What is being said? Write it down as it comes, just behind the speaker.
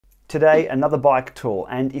Today, another bike tool,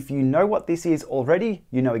 and if you know what this is already,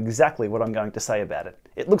 you know exactly what I'm going to say about it.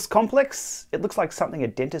 It looks complex, it looks like something a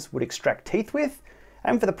dentist would extract teeth with,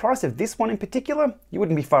 and for the price of this one in particular, you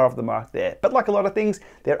wouldn't be far off the mark there. But like a lot of things,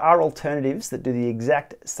 there are alternatives that do the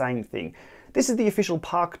exact same thing. This is the official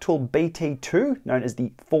Park Tool BT2, known as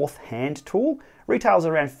the fourth hand tool. Retails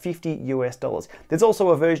around $50 US. There's also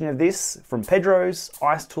a version of this from Pedro's,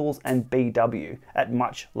 Ice Tools and BW at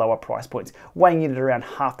much lower price points, weighing in at around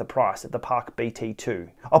half the price of the Park BT2.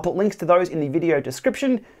 I'll put links to those in the video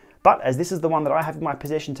description, but as this is the one that I have in my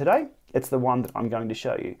possession today, it's the one that I'm going to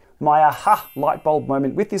show you. My aha light bulb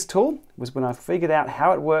moment with this tool was when I figured out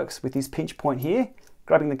how it works with this pinch point here,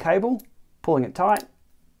 grabbing the cable, pulling it tight,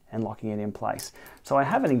 and locking it in place. So I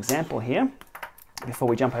have an example here before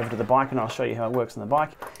we jump over to the bike, and I'll show you how it works on the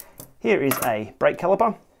bike. Here is a brake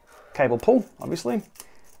caliper, cable pull, obviously.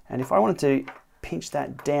 And if I wanted to pinch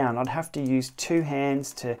that down, I'd have to use two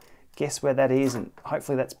hands to guess where that is, and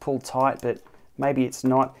hopefully that's pulled tight, but maybe it's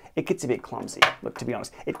not. It gets a bit clumsy, look, to be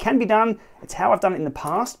honest. It can be done, it's how I've done it in the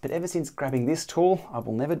past, but ever since grabbing this tool, I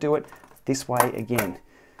will never do it this way again.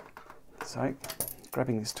 So,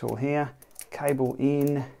 grabbing this tool here, cable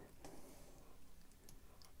in.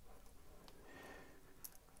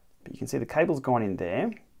 But you can see the cable's gone in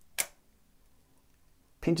there,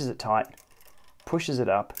 pinches it tight, pushes it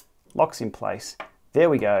up, locks in place.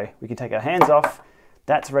 There we go. We can take our hands off.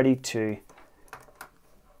 That's ready to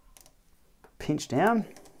pinch down,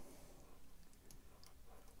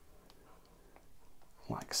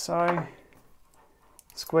 like so.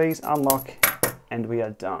 Squeeze, unlock, and we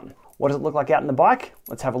are done. What does it look like out on the bike?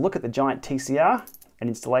 Let's have a look at the giant TCR and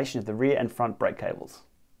installation of the rear and front brake cables.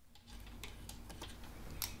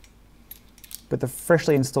 With the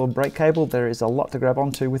freshly installed brake cable, there is a lot to grab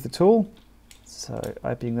onto with the tool. So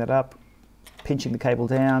opening that up, pinching the cable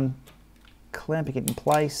down, clamping it in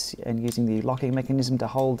place, and using the locking mechanism to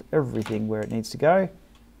hold everything where it needs to go.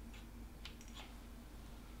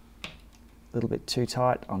 A little bit too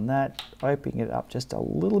tight on that, opening it up just a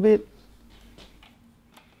little bit.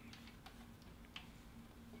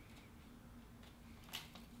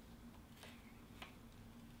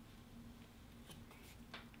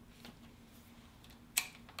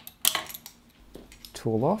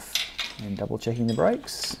 Tool off and double checking the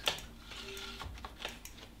brakes.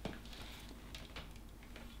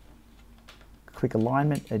 Quick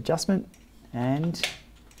alignment adjustment, and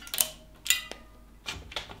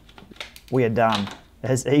we are done.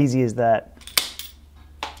 As easy as that.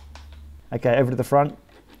 Okay, over to the front.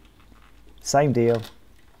 Same deal.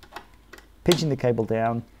 Pinching the cable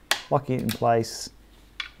down, locking it in place,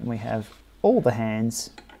 and we have all the hands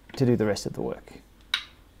to do the rest of the work.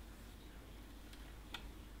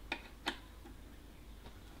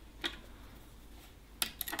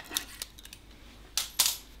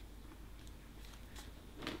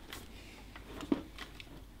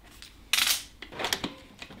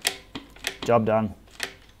 Job done.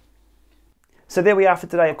 So there we are for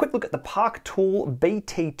today. A quick look at the Park Tool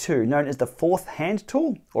BT2, known as the fourth hand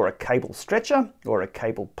tool, or a cable stretcher, or a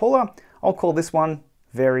cable puller. I'll call this one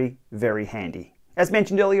very, very handy. As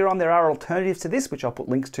mentioned earlier on, there are alternatives to this, which I'll put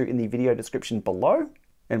links to in the video description below.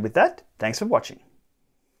 And with that, thanks for watching.